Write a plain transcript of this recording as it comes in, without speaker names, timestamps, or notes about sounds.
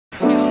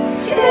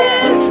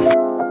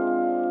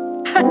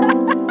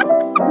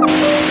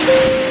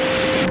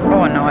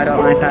Oh no, I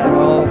don't like that at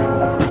all.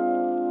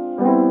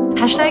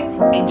 Hashtag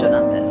angel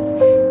numbers.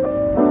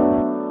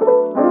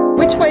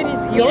 Which way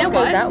does yours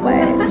go that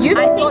way? You've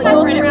got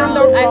yours around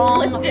the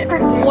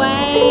wrong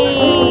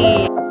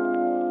way.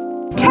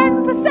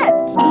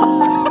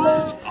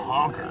 10%.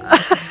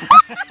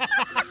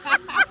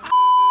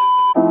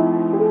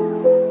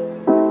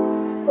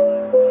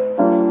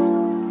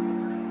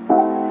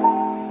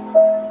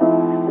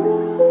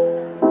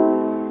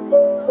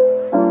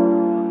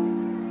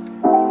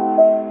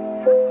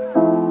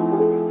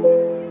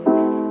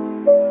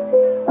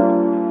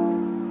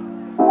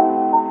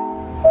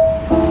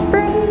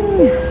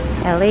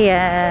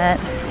 Elliot,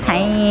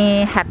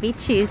 hey, happy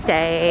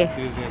Tuesday.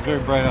 It's very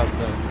bright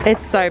outside.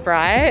 It's so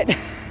bright.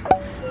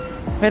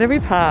 Where do we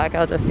park?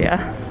 I'll just, yeah.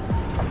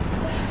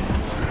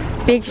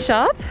 Big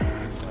shop?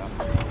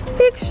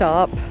 Big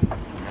shop.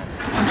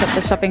 I've got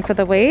the shopping for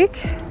the week.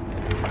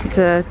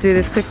 To do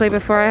this quickly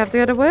before I have to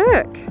go to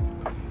work.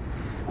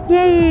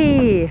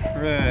 Yay!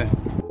 Hooray.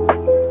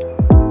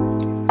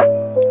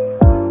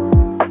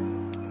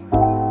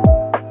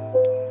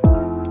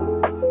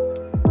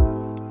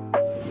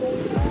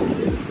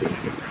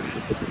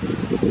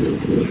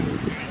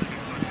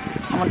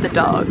 I want the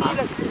dog. She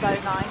looks so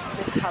nice,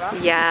 this colour.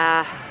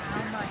 Yeah.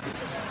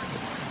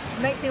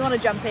 It makes me want to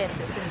jump in. It's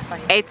going to be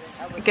funny.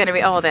 It's gonna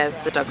be, oh, there,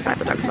 the dog's back,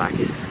 the dog's back.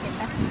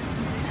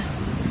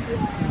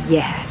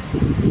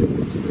 Yes.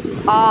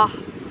 Oh,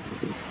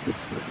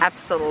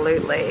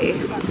 absolutely.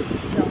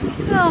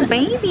 Oh,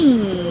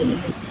 baby.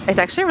 It's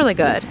actually really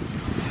good.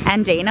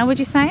 Andina, would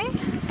you say?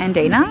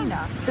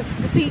 Andina?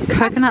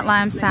 Coconut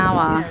lime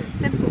sour.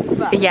 Simple,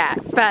 but Yeah,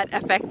 but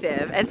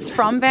effective. It's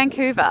from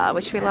Vancouver,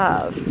 which we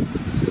love. just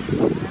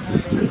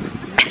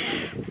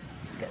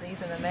get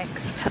these in the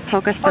mix.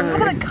 Talk us Oh, through.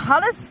 look at the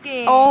colour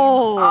scheme.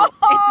 Oh,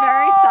 it's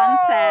very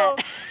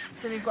sunset.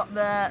 So we've got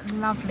the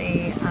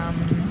lovely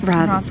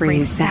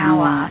Raspberry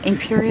sour.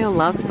 Imperial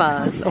Love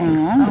Buzz.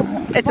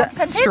 Oh, it's a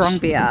strong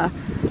beer.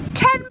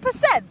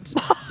 10%.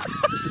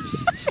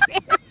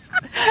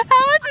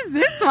 How much is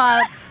this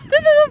one?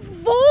 This is a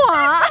 4.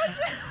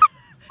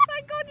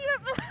 Thank God you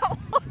went for that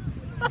one.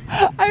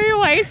 Are you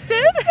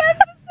wasted? 10%.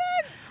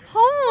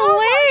 Holy!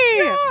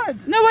 Oh my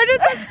God. No wonder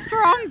it's a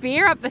strong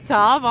beer up the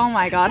top. Oh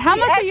my God. How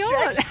much are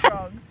yours?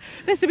 Strong.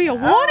 There should be a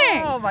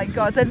warning. Oh my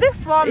God. So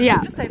this one, Yeah.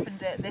 I just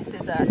opened it. This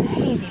is a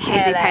hazy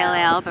Pale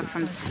Ale, but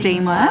from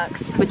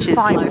Steamworks, which is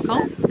 5%.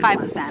 local.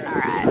 5%,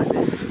 alright.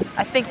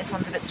 I think this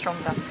one's a bit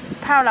stronger.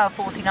 Parallel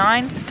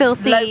 49.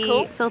 Filthy,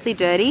 Local. filthy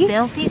dirty.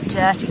 Filthy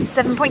dirty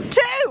 7.2.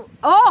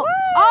 Oh,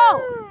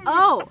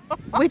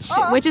 which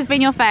has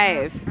been your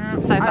fave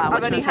so far? I've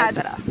Which only one tastes had,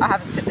 better? I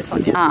haven't sipped this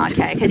one yet. Oh,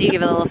 okay. Can you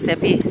give it a little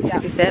sippy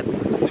sip?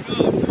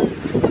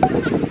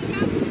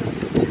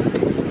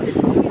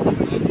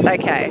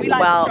 Okay, We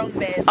like well, strong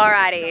beers.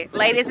 alrighty.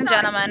 Ladies and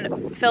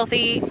gentlemen,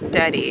 filthy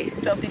dirty.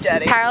 Filthy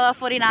dirty. Parallel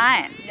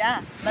 49.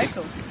 Yeah,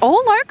 local.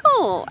 All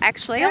local,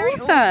 actually, Very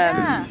all of them.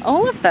 yeah.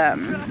 All of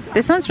them.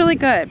 This one's really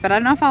good, but I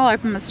don't know if I'll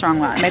open the strong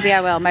one. Maybe I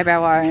will, maybe I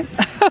won't.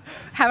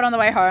 Have it on the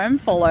way home,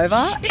 fall over.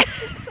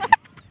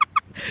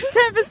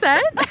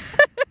 10%?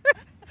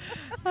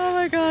 Oh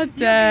my God,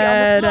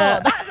 dead.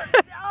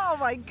 Oh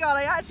my God,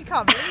 I actually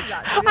can't believe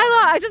that.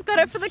 I just got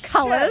it for the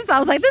colours. I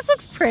was like, this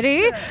looks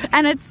pretty.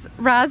 And it's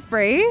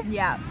raspberry.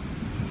 Yeah.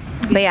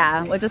 But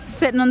yeah, we're just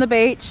sitting on the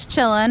beach,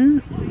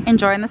 chilling,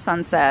 enjoying the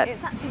sunset.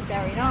 It's actually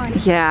very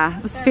nice. Yeah,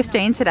 it was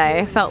 15 today.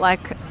 It felt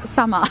like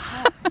summer.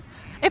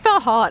 It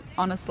felt hot,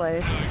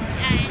 honestly.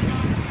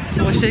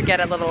 We should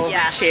get a little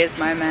cheers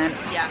moment.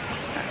 Yeah.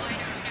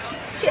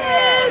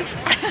 Cheers!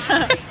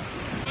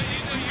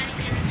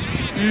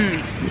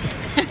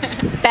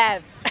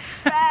 Bevs.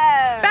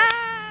 Bevs.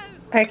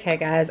 Okay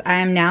guys, I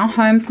am now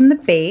home from the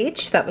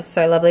beach. That was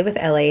so lovely with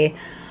Ellie.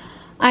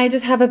 I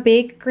just have a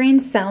big green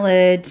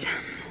salad.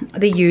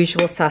 The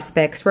usual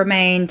suspects: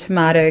 romaine,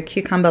 tomato,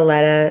 cucumber,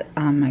 lettuce.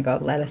 Oh my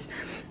God, lettuce.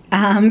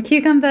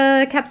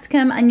 Cucumber,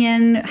 capsicum,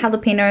 onion,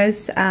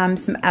 jalapenos,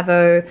 some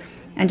avo,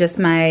 and just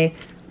my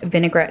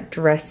vinaigrette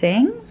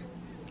dressing.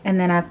 And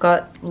then I've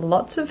got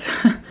lots of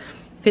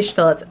fish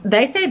fillets.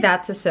 They say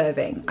that's a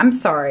serving. I'm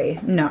sorry,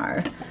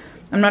 no.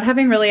 I'm not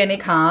having really any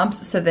carbs,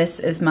 so this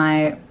is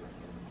my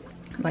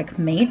like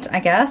meat, I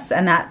guess,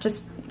 and that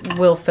just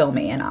will fill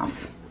me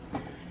enough.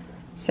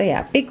 So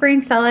yeah, big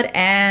green salad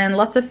and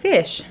lots of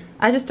fish.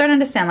 I just don't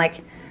understand,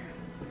 like,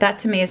 that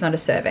to me is not a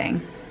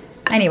serving.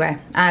 Anyway,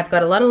 I've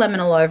got a lot of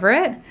lemon all over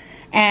it,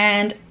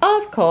 and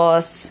of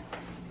course,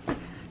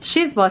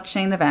 she's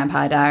watching The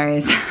Vampire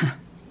Diaries.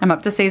 I'm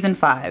up to season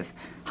 5,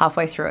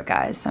 halfway through it,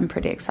 guys. I'm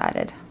pretty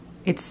excited.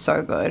 It's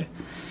so good.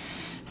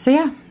 So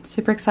yeah,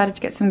 super excited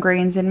to get some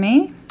greens in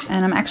me,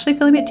 and I'm actually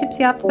feeling a bit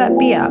tipsy after that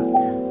beer.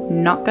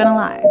 Not gonna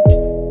lie.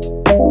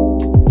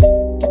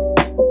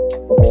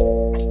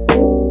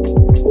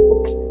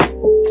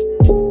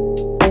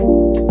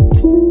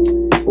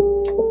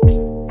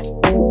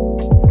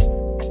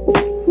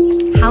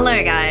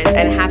 Hello guys,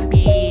 and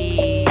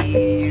happy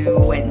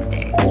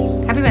Wednesday.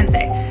 Happy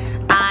Wednesday.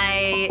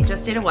 I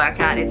just did a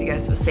workout, as you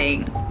guys were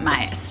seeing,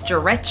 my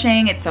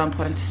stretching. It's so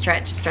important to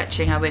stretch.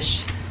 Stretching, I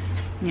wish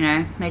you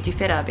know, made you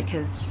fitter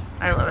because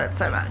I love it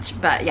so much.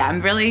 But yeah,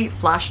 I'm really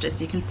flushed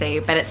as you can see,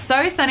 but it's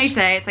so sunny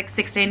today. It's like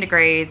 16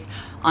 degrees.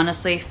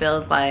 Honestly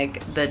feels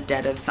like the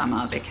dead of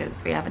summer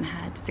because we haven't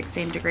had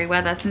 16-degree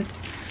weather since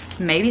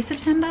maybe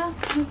September,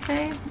 I would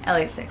say.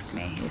 Elliot's next to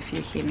me if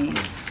you hear me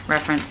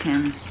reference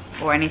him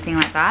or anything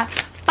like that.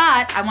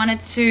 But I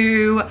wanted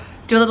to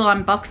do a little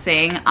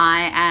unboxing.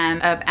 I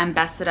am an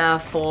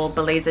ambassador for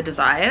Belize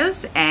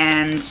Desires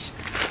and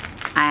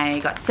I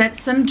got sent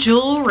some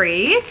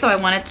jewelry, so I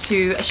wanted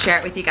to share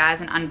it with you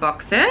guys and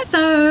unbox it.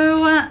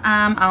 So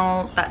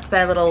that's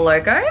their little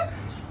logo.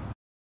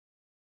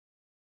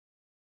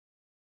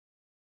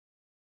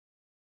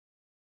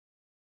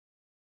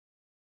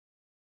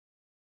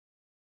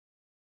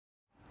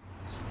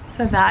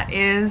 So that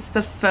is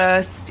the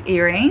first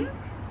earring.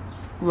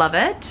 Love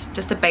it.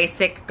 Just a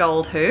basic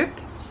gold hoop.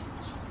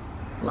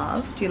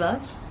 Love. Do you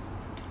love?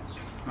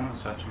 I don't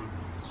touch them.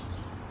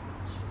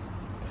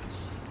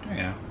 Oh,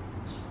 yeah.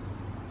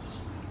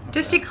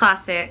 Just your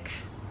classic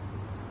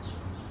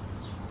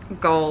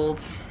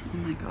gold. Oh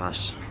my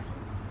gosh.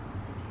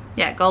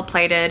 Yeah, gold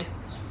plated.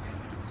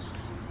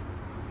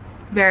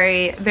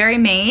 Very, very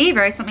me.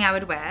 Very something I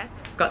would wear.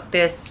 Got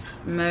this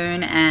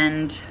moon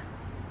and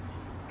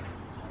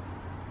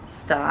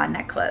star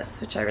necklace,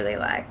 which I really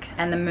like.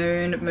 And the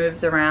moon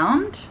moves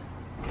around.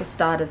 The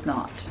star does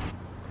not.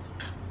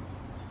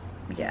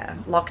 Yeah,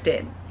 locked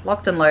in.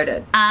 Locked and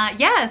loaded.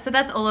 Yeah, so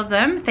that's all of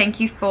them.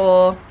 Thank you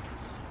for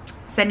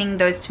sending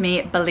those to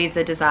me, Belize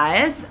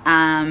Desires.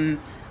 Yeah,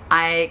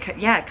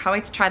 can't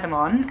wait to try them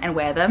on and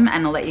wear them,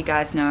 and I'll let you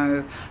guys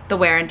know the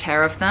wear and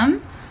tear of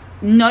them.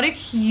 Not a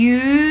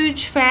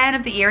huge fan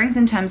of the earrings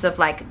in terms of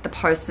like the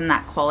posts and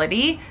that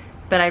quality,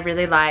 but I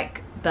really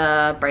like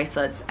the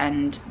bracelets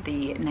and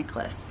the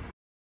necklace.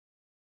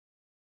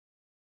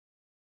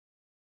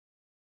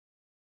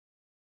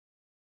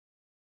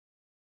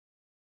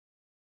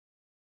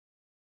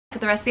 For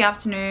the rest of the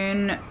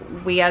afternoon,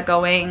 we are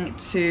going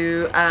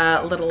to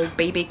a little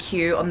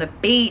BBQ on the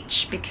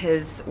beach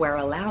because we're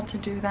allowed to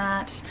do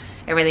that.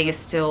 Everything is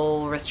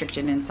still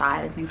restricted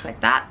inside and things like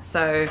that.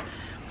 So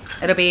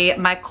it'll be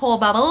my core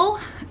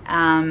bubble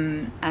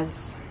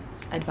as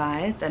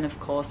advised. And of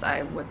course, I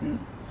don't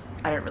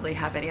really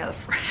have any other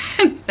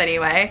friends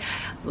anyway.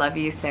 Love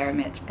you, Sarah,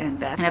 Mitch, and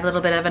Beth. And I have a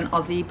little bit of an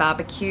Aussie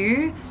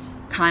barbecue.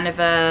 Kind of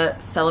a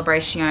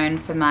celebration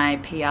for my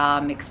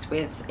PR mixed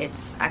with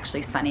it's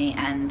actually sunny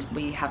and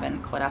we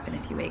haven't caught up in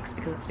a few weeks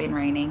because it's been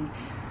raining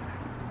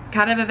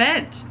kind of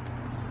event.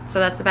 So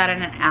that's about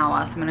in an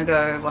hour. So I'm gonna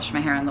go wash my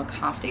hair and look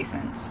half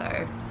decent. So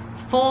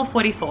it's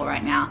 4:44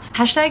 right now.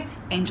 Hashtag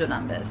angel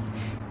numbers.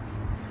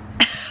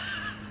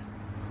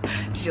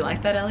 Did you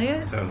like that,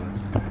 Elliot? Totally.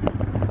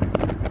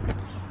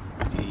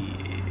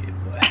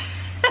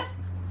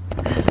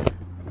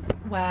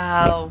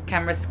 Wow,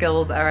 camera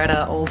skills are at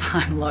an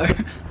all-time low.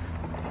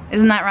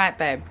 Isn't that right,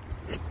 babe?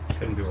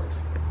 Couldn't be worse.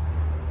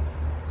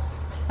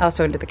 I was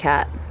talking to the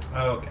cat.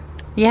 Oh, okay.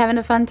 You having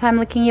a fun time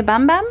licking your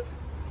bum bum?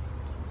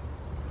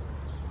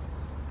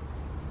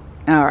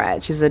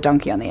 Alright, she's a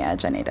donkey on the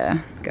edge. I need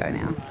to go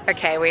now.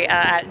 Okay, we are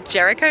at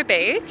Jericho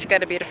Beach.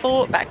 Got a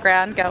beautiful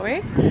background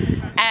going.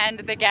 And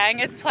the gang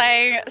is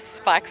playing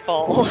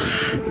spikeball.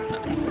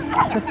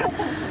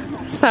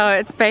 So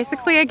it's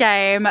basically a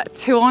game,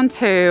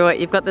 2-on-2.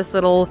 You've got this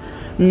little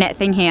net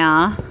thing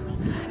here.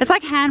 It's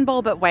like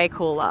handball, but way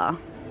cooler.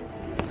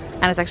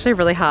 And it's actually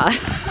really hard.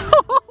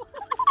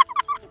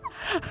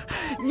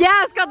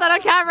 Yes, got that on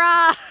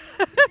camera.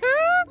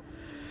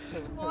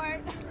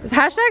 Sport. It's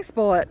hashtag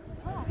sport.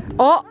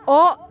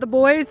 Oh, the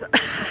boys.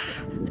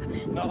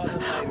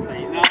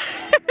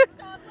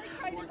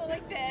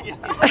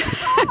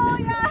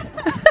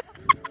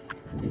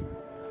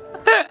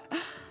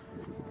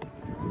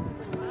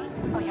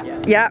 Oh,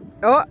 yeah. Yeah.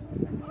 Oh.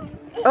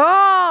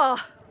 Oh.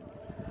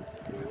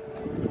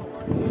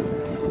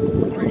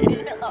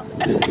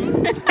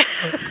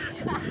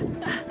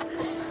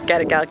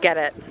 Get it, girl. Get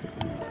it.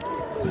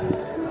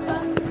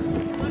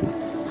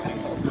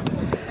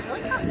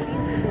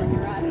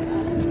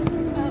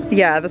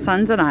 Yeah, the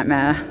sun's a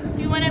nightmare.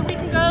 Do you want it? We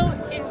can go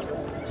in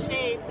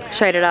shade.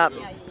 Shade it up.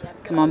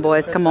 Come on,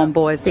 boys. Come on,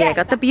 boys. Yeah,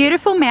 got the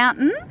beautiful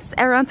mountains.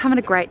 Everyone's having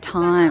a great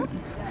time.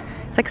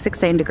 It's like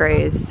 16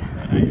 degrees.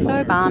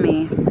 So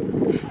balmy.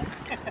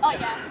 Oh,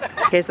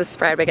 yeah. Here's the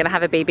spread. We're gonna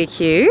have a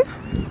BBQ.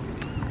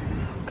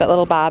 Got a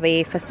little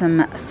Barbie for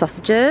some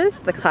sausages.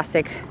 The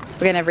classic.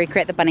 We're gonna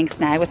recreate the Bunnings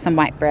snag with some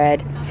white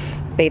bread,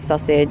 beef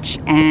sausage,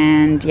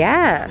 and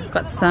yeah,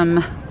 got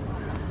some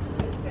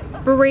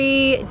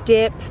brie,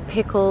 dip,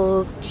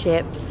 pickles,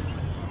 chips.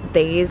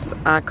 These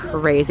are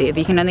crazy.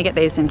 You can only get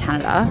these in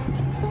Canada.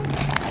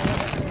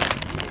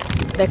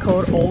 They're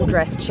called all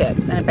dressed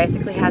chips, and it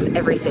basically has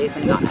every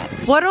seasoning on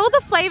it. What are all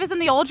the flavors in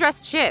the all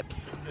dressed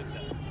chips?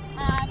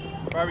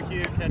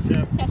 Barbecue,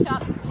 ketchup,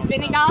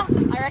 vinegar,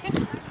 I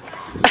reckon.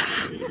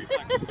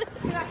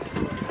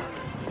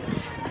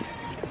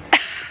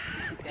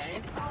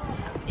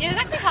 It was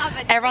actually hard,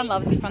 but Everyone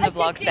loves it from the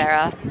vlog,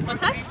 Sarah.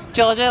 What's that?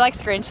 Georgia like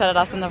screenshotted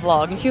us in the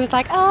vlog and she was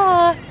like,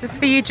 oh, this is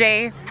for you,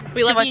 G.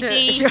 We love you,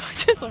 G. She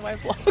watches all my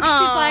vlogs. She's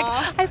like,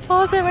 I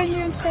pause it when you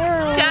and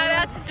Sarah. Shout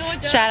out to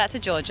Georgia. Shout out to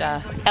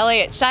Georgia.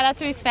 Elliot, shout out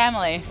to his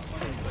family.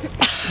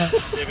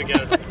 There we go.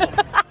 Shout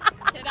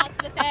out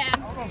to the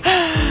fam.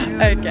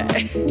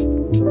 Okay.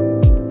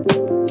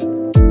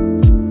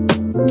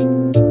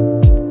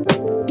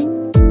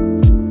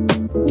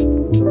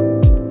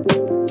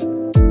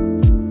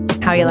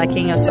 How are you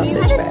liking your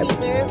sausage, babe?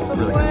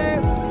 Really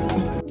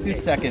good. Do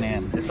second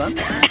hand. This one?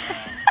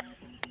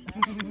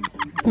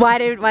 Why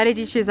did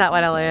you choose that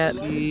one, Elliot?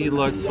 He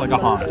looks like a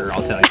honker,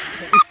 I'll tell you.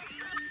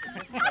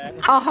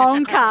 A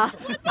honker.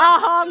 A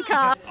honker.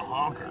 A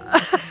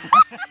honker.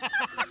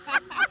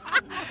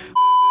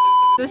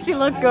 Does she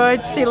look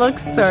good? She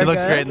looks so good. She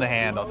looks great in the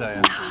hand, I'll tell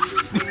you.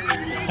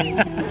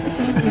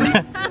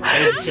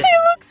 She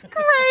looks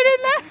great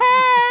in the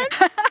hand.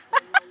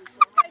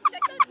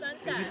 Check that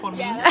sunset.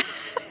 Yeah.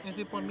 Is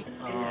it for me?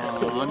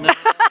 Oh, no.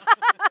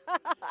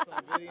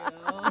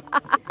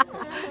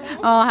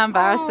 Oh, how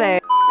embarrassing.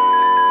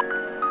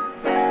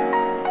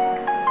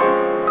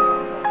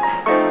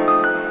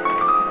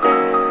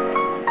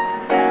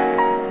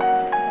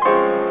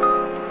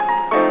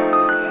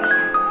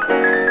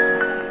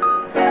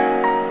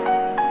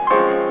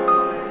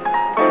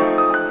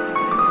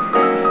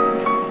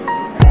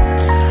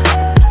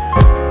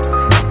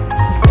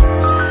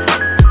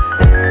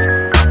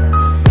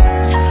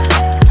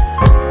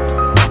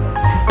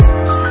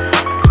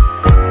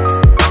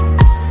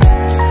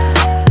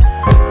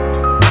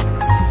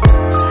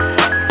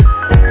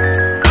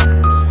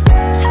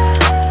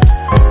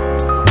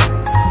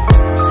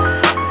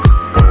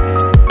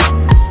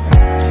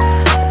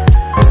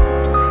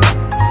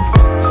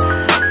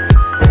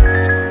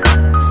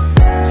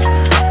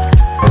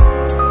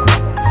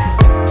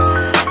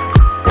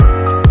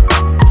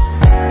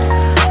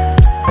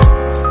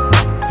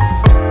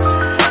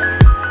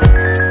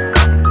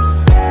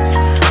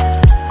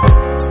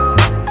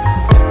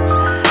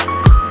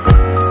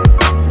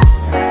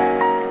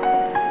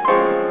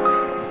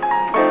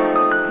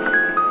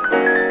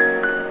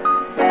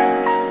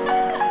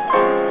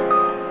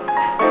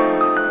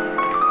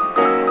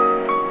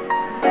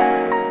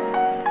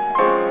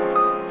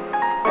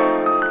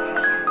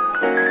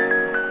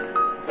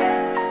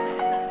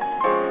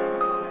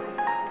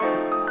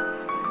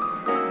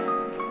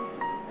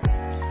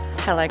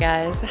 Hello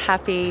guys,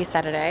 happy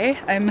Saturday.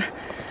 I'm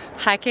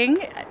hiking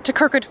to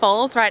Karud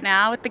Falls right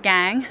now with the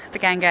gang,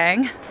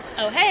 gang.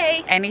 Oh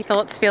hey. Any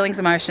thoughts, feelings,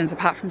 emotions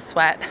apart from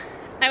sweat?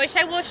 I wish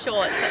I wore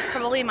shorts. That's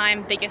probably my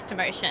biggest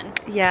emotion.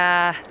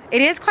 Yeah,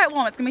 it is quite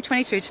warm. It's gonna be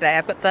 22 today.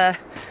 I've got the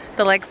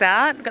legs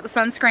out, I've got the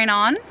sunscreen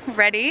on,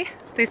 ready.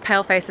 These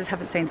pale faces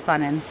haven't seen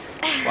sun in,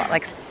 what,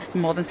 like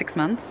more than 6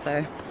 months,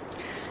 so.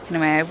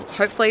 Anyway,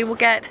 hopefully we'll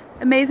get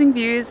amazing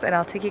views and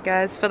I'll take you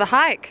guys for the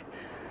hike.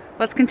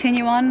 Let's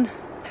continue on,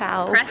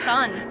 pals. Press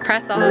on.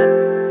 Press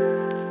on.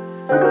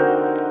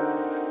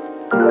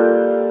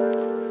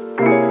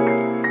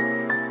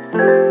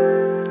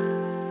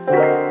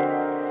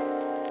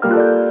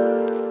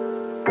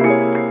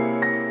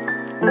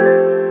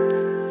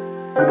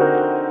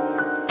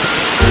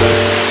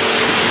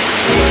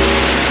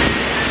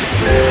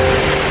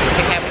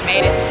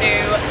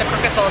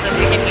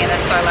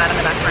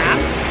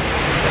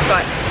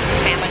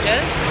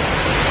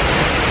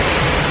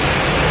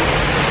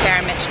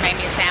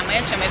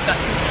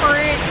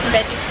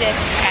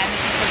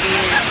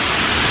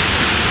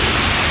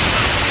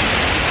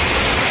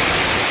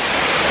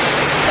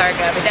 So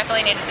good. We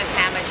definitely needed this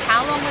sandwich.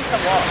 How long was the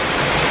walk?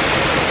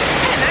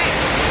 I don't know.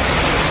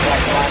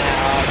 Like 1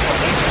 hour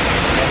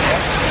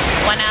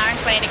 20. 1 hour and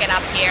 20 to get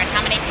up here. And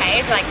how many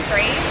Ks? Like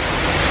 3?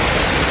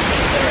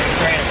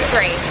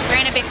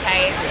 3 and a bit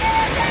Ks.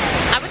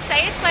 I would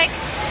say it's like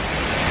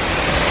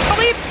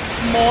probably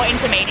more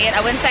intermediate.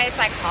 I wouldn't say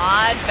it's like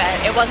hard, but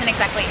it wasn't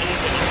exactly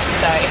easy.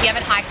 So if you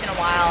haven't hiked in a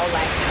while,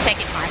 like just take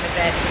your time with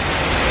it.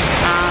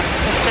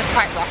 It's just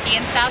quite rocky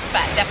and stuff,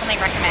 but definitely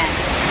recommend.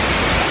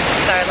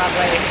 So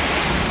lovely.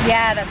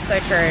 Yeah, that's so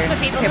true. For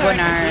people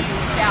know.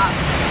 Yeah.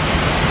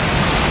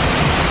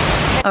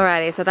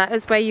 Alrighty, so that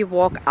is where you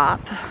walk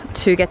up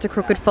to get to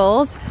Karud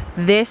Falls.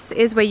 This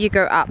is where you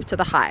go up to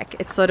the hike.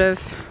 It's sort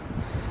of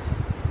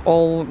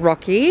all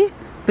rocky,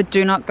 but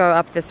do not go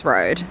up this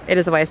road. It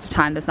is a waste of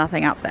time. There's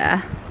nothing up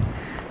there.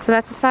 So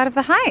that's the start of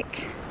the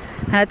hike.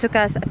 And it took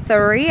us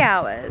 3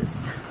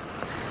 hours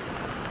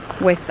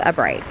with a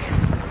break.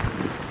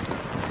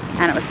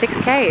 And it was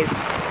 6 Ks.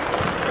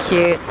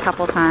 Cute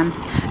couple time.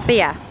 But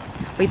yeah,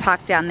 we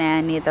parked down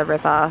there near the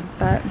river,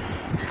 but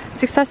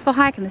successful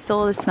hike, and there's still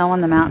all the snow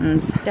on the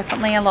mountains.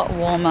 Definitely a lot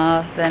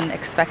warmer than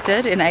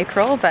expected in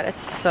April, but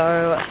it's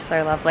so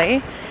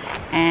lovely.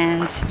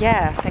 And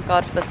yeah, thank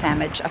God for the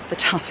sandwich up the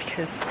top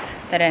because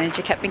that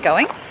energy kept me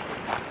going.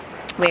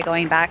 We're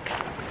going back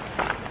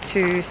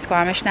to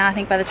Squamish now. I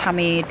think by the time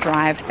we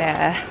drive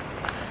there,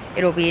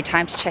 it'll be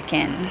time to check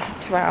in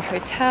to our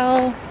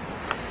hotel.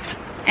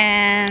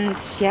 And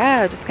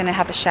yeah, we're just gonna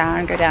have a shower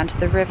and go down to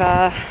the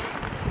river,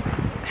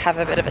 have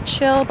a bit of a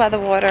chill by the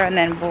water, and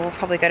then we'll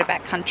probably go to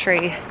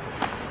Backcountry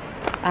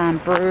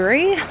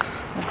Brewery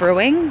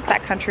Brewing,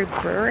 Backcountry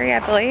Brewery, I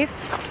believe,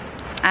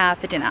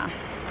 for dinner.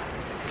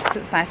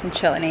 It's nice and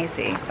chill and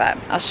easy. But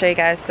I'll show you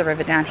guys the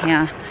river down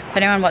here. If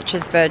anyone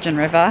watches Virgin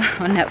River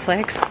on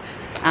Netflix,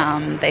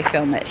 they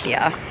film it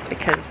here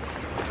because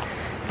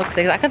it looks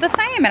exactly the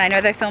same. And I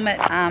know they film it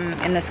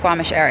in the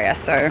Squamish area,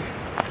 so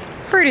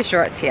pretty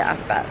sure it's here.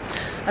 But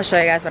I'll show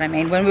you guys what I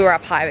mean. When we were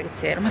up high, we could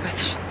see it. Oh my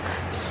gosh,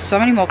 so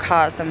many more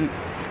cars than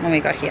when we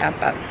got here.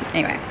 But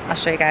anyway, I'll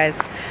show you guys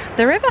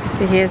the river.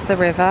 So here's the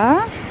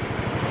river.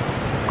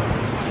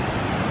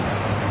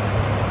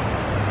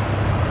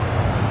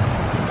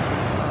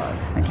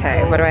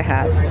 Okay, what do I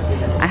have?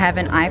 I have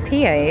an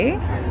IPA,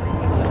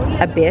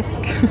 a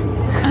bisque,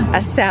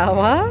 a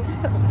sour,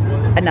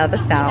 another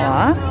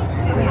sour,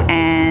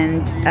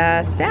 and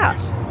a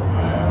stout.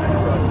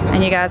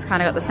 And you guys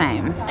kind of got the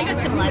same. I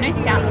got similar, no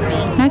stout for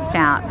me. No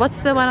stout. What's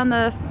the one on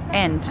the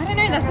end? I don't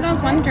know, that's what I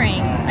was wondering.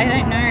 I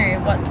don't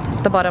know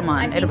what. The bottom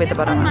one. It'll be the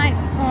bottom one.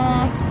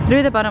 It'll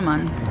be the bottom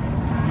one.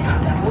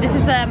 This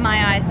is the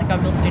my eyes, the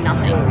goggles do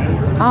nothing.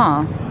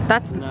 Oh,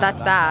 that's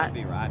that.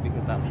 Be right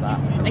because that's that.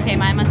 Okay,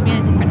 mine must be in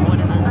a different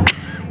order then.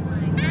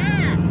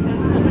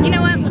 You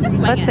know what? We'll just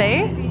wing Let's it.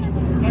 see.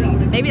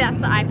 Maybe that's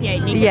the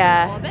IPA.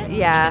 Yeah, Orbit.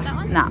 yeah. That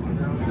one? Nah.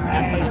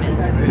 That's what it is.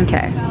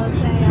 Okay.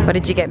 What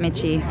did you get,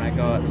 Mitchie? I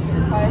got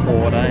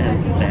porter and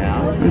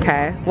stout.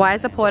 Okay. Why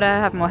does the porter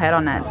have more head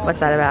on it? What's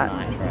that about?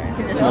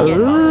 Nitro.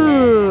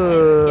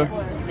 Ooh.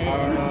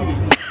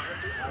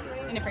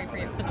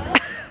 Inappropriate for them.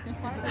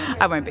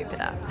 I won't beep it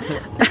up.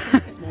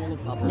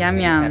 Yum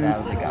yums.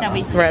 Shall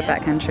we So we're at cheers?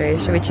 Backcountry.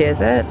 Should we cheers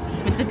it?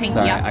 With the pinky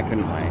Sorry, up. I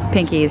couldn't wait.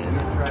 Pinkies.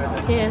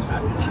 Cheers.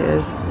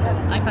 Cheers.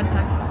 Eye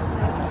contact.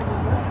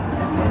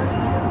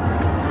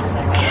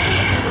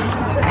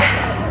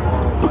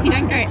 If you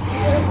don't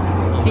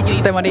go, did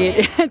you Then what do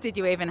you? Did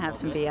you even have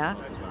some beer?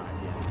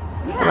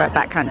 So we're at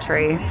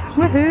Backcountry.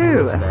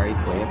 Woohoo! Very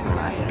clear for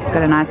that.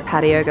 Got a nice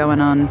patio going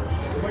on.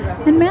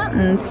 And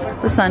mountains.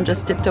 The sun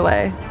just dipped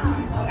away.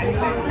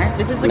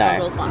 This is the No.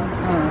 goggles one.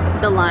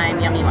 The lime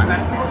yummy one.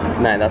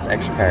 No, that's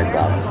extra pair of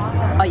gloves.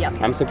 Oh, yep.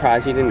 I'm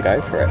surprised you didn't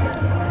go for it.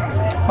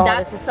 Oh,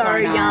 That's this is so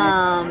nice.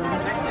 yum.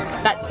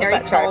 That cherry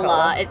that cherry cola,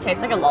 cola? it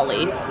tastes like a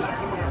lolly.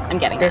 I'm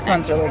getting This that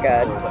one's next. really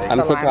good. I'm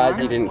The surprised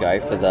lime you didn't go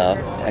for the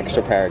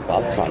extra pair of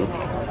gloves one.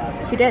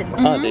 She did.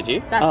 Oh, did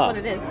you? That's Oh. what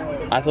it is.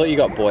 I thought you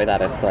got boy that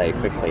escalated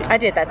quickly. I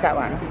did, that's that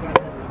one.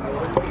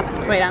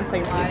 Wait, I'm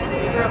so confused.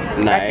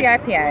 No. That's the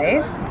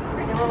IPA.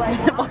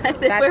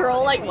 We're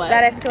all like, what?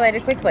 That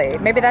escalated quickly.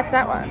 Maybe that's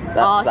that one. That's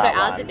Oh, so that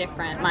ours one. are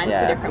different. Mine's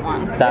Yeah. the different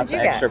one. That's did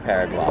you get? extra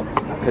pair of gloves.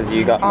 Because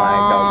you got my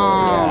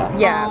goggle,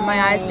 Yeah, my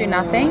eyes do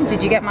nothing.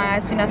 Did you get my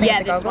eyes do nothing Yeah,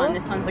 with the this goggles? one.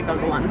 This one's the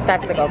goggle one.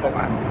 That's the goggle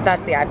one.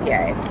 That's the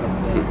IPA.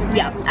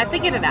 Yeah, I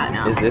figured it out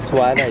now. Is this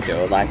why they do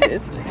it like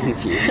this? To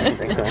confuse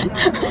everyone.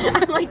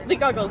 I like the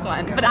goggles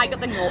one, but I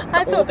got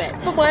the orbit.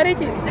 but why did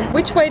you?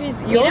 Which way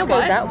does yours know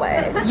goes what? that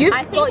way? You've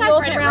I think got I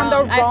yours read it around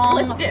wrong. the I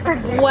wrong flipped it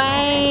wrong.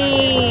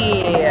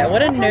 way.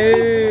 What a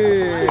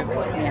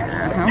noob.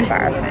 Yeah, how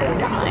embarrassing.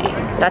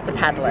 Nice. That's a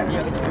paddling.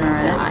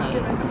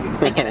 Alright.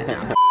 Nice. I get it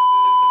now.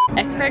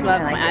 Extra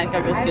gloves, I like my eye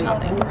goggles do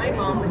nothing.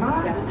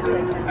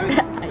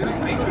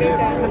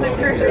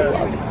 It's for the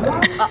vlog. So.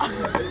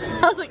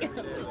 I was like,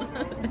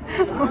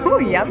 Ooh,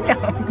 yum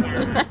yum.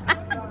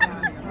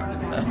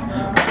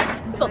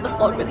 I thought the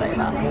vlog was over.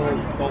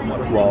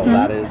 Well,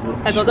 that is.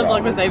 I thought the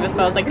vlog was over,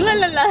 so I was like, la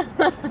la la,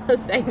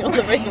 saying all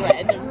the most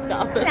random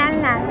stuff. La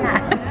la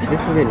la.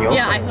 This is in your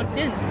Yeah, I hooked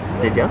in.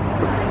 Did you?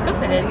 Of course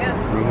I did.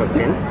 You hooked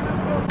in?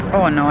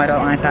 Oh no, I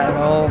don't like that at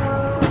all.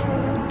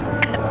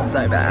 It's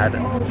so bad.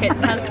 Kids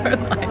I don't like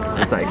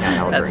that. It's okay,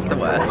 I'll That's drink the it.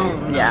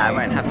 worst. Yeah, I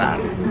won't have that.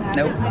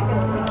 Nope.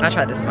 I'll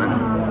try this one.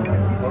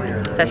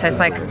 That tastes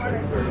like, See,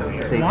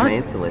 What? to me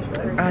it's delicious.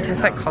 oh, it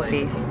tastes like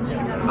coffee.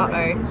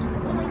 Uh-oh.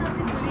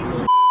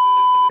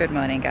 Good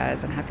morning,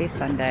 guys, and happy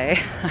Sunday.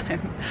 I'm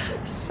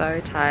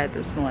so tired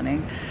this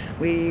morning.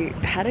 We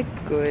had a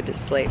good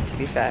sleep, to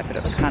be fair, but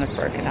it was kind of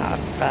broken up.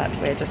 But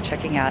we're just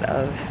checking out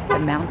of the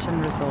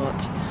mountain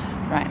resort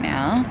right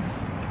now.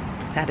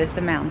 That is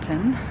the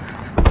mountain.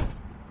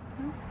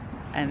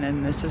 And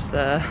then this is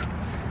the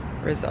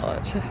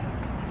resort.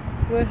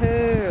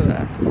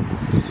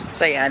 Woohoo!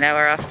 So yeah, now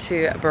we're off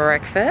to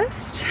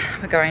breakfast.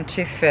 We're going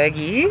to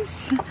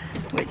Fergie's,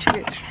 which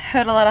we've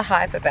heard a lot of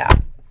hype about.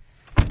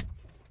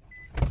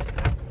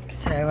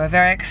 So we're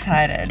very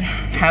excited.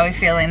 How are we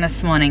feeling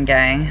this morning,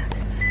 gang?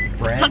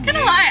 Not gonna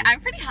lie, I'm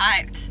pretty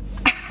hyped.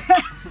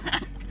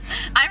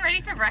 I'm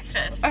ready for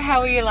breakfast. Oh,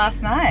 how were you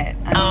last night?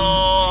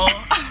 Oh,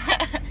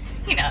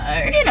 you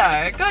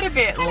know. Got a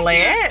bit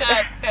lit.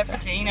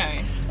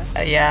 Peppuccinos.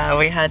 Yeah,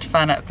 we had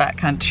fun at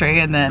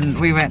Backcountry and then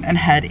we went and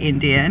had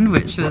Indian,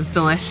 which was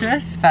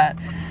delicious, but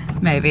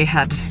maybe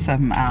had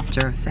some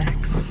after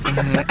effects.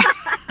 So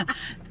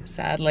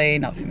sadly,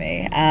 not for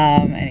me.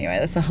 Anyway,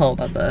 that's a whole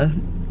other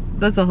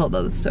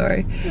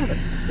story.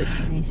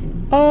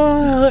 Oh,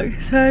 I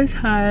look so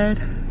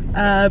tired.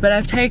 But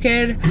I've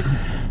taken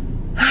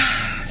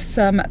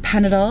some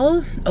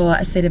Panadol, or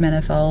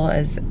acetaminophen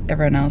as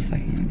everyone else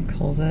fucking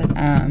calls it.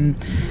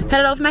 Had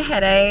it off my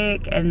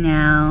headache and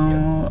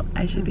now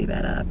I should be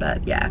better,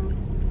 but yeah,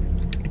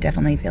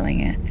 definitely feeling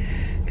it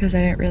because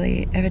I don't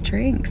really ever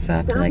drink, so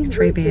after like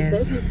 3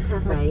 beers.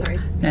 Sorry.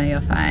 No,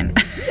 you're fine.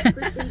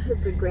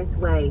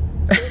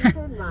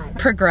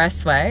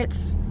 Progress way,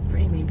 it's What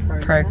do you mean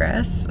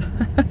progress.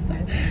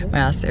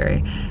 Wow,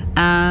 Siri.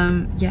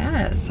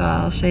 Yeah, so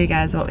I'll show you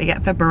guys what we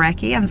get for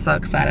brekkie. I'm so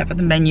excited. I've got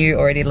the menu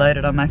already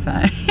loaded on my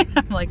phone.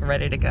 I'm like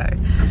ready to go.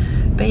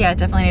 But yeah,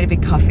 definitely need a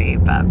big coffee.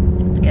 But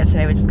yeah,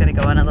 today we're just gonna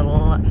go on a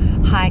little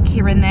hike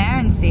here and there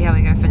and see how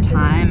we go for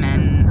time.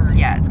 And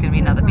yeah, it's gonna be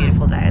another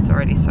beautiful day. It's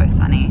already so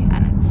sunny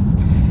and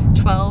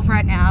it's 12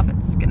 right now, but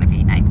it's gonna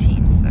be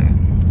 19. So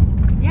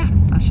yeah,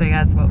 I'll show you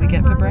guys what we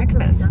get for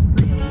breakfast.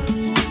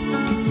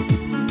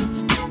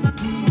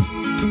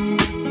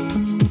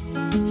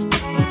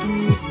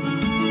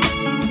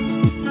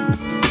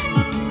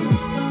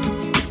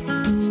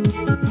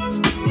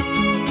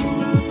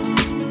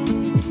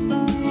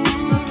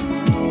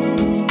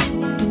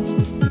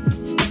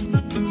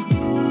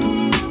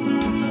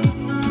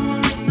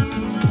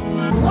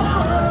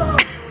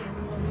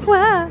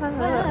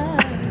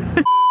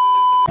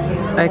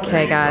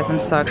 Okay guys, I'm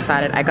so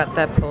excited. I got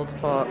the pulled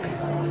pork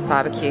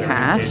barbecue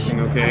hash.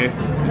 Okay.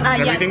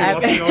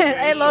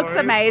 It looks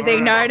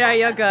amazing. No,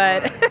 you're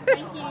good.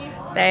 Thank you.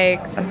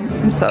 Thanks.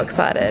 I'm so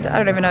excited. I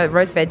don't even know.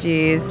 Roast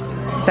veggies,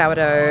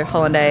 sourdough,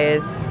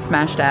 hollandaise,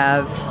 smashed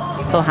av.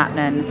 It's all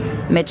happening.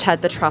 Mitch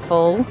had the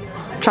truffle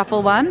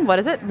one. What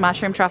is it?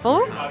 Mushroom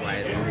truffle. I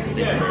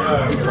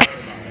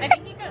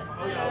think you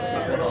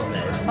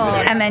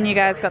got And then you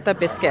guys got the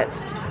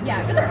biscuits.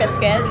 yeah, got the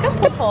biscuits,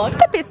 got the pork,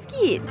 The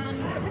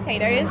biscuits. got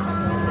potatoes.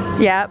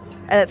 Yep.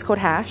 And it's called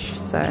hash.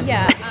 So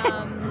Yeah.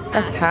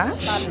 that's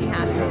hash. Barbecue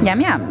hash. Yum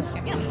yums.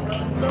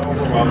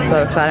 Yums.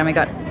 So excited. We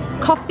got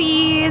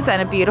coffees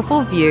and a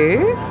beautiful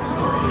view.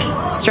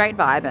 Straight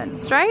vibin'.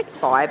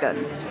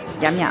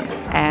 Yum yum.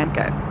 And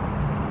go.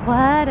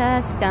 What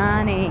a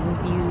stunning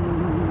view.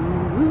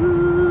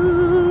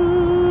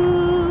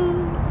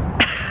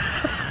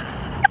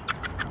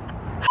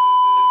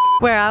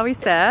 Where are we,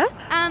 sir?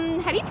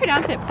 How do you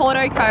pronounce it?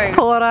 Porteau Cove.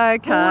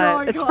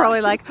 Porteau. It's probably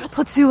like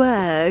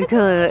porteau.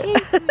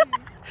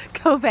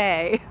 Cove.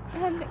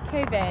 And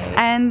Cove.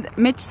 And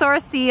Mitch saw a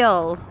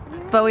seal,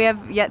 but we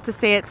have yet to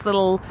see its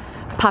little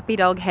puppy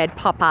dog head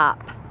pop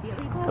up.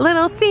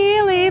 Little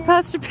sealy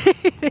apostrophe.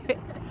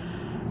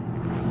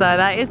 So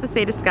that is the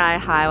Sea to Sky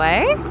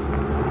Highway.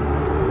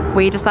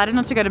 We decided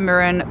not to go to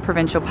Maroon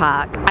Provincial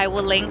Park. I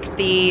will link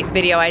the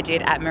video I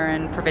did at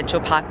Maroon Provincial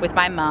Park with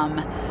my mum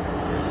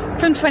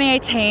from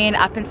 2018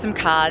 up in some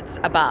cards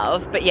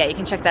above. But yeah, you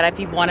can check that out if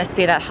you want to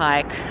see that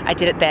hike. I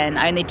did it then.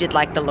 I only did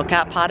like the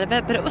lookout part of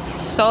it, but it was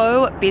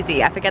so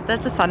busy. I forget that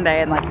it's a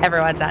Sunday and like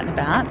everyone's out and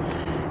about.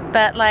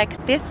 But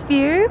like this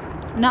view,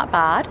 not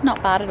bad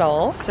at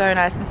all. So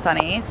nice and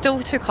sunny.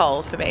 Still too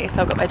cold for me,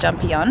 so I've got my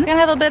jumpy on. We're gonna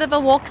have a bit of a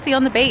walksy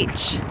on the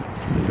beach.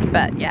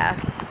 But yeah,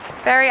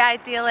 very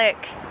idyllic,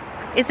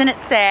 isn't it,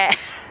 Sarah?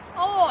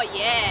 Oh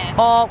yeah.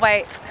 Oh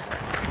wait.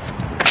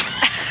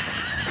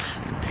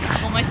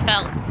 Almost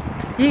fell.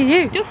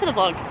 You. Do it for the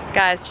vlog.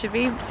 Guys, should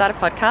we start a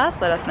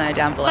podcast? Let us know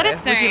down below. Let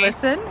us know. Would you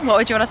listen? What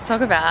would you want us to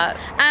talk about?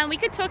 We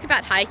could talk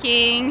about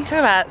hiking. Talk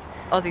about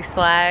Aussie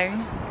slang.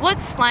 What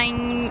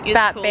slang is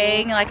About cool?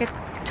 being like a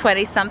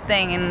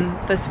 20-something in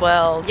this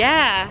world.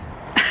 Yeah.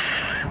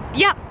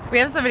 Yep. We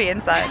have so many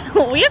insights.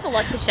 We have a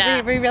lot to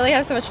share. We really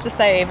have so much to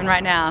say even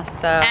right now,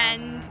 so.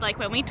 And like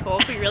when we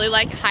talk, we really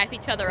like hype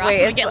each other up.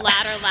 Wait, And we it's get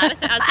louder and louder.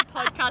 So as the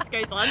podcast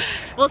goes on,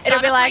 we'll start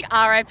It'll be off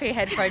like RIP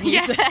headphone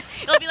music. yeah.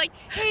 It'll be like,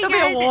 hey There'll be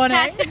a guys, warning.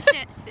 it's Sash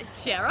and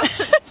Sarah.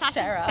 Sash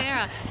Sarah. and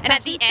Sarah. And Sash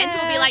at the and end,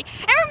 we'll be Sarah. like,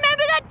 and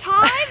remember that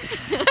time?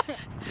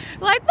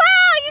 Like,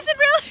 wow, you should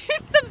really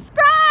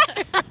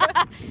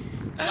subscribe.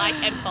 Like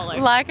and follow.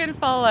 Like and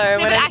follow. No,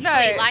 but Whatever-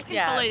 actually, like and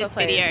yeah, follow this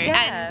please. video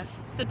Yeah. and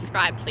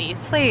subscribe, please.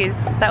 Please,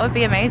 that would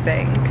be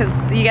amazing because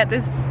you get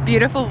this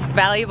beautiful,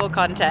 valuable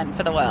content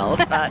for the world.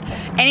 But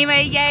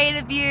anyway, yay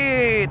the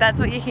view. That's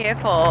what you're here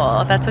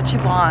for. That's what you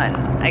want.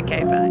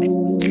 Okay,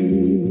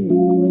 bye.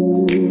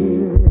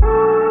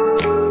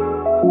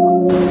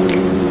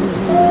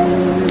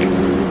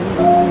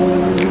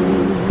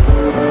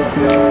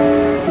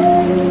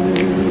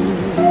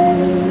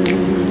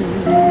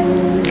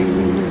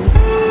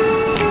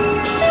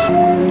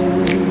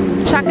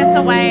 Chuck us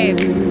a wave.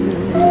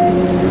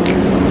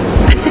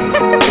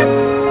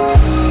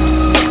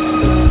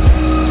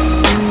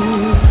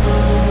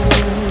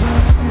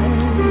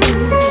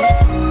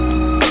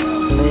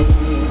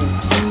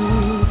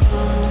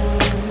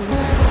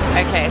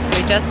 Okay, so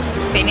we just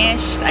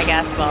finished, I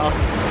guess, well,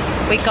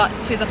 we got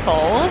to the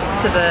falls,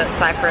 to the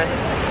Cypress,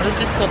 what is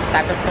it just called, the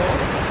Cypress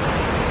Falls?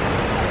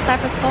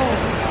 Cypress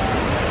Falls.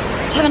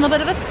 Just having a little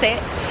bit of a sit,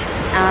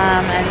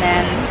 and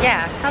then,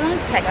 yeah, how long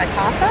did it take, like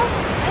half hour?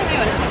 I don't know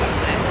what it's supposed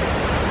to say.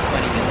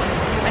 20 minutes.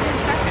 I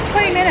didn't track it.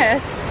 20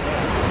 minutes?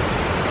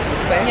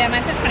 Yeah,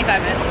 mine says 25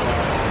 minutes.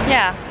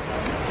 Yeah.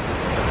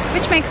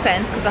 Which makes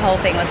sense, because the whole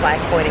thing was like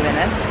 40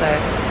 minutes, so.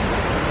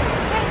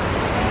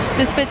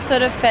 This bit's sort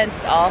of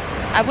fenced off.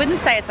 I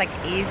wouldn't say it's like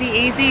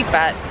easy,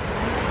 but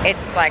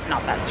it's like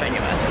not that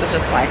strenuous. It was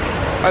just like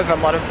over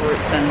a lot of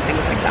roots and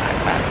things like that.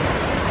 But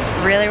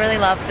really,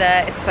 really loved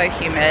it. It's so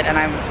humid, and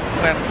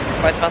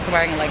both of us are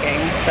wearing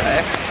leggings, so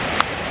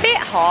bit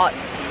hot.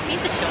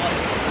 Need the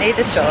shorts. Need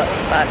the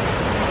shorts, but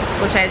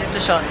we'll change it to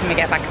shorts when we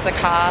get back to the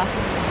car.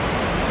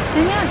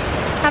 And yeah,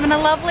 having a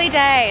lovely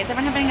day. Is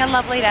everyone having a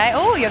lovely day?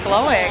 Oh, you're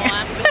glowing. Oh,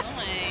 I'm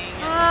glowing.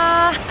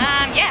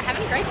 Yeah,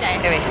 having a great day.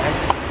 There we go.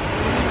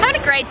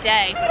 Having a great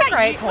day. Having a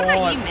great time. What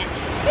about you, Mitch?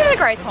 You had a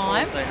great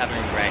time. Also having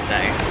a great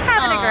day.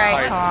 Having a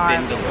great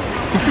time.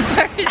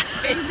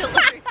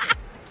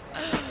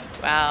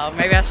 Wow,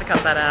 maybe I should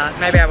cut that out.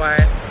 Maybe I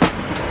won't.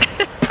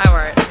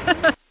 I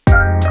won't.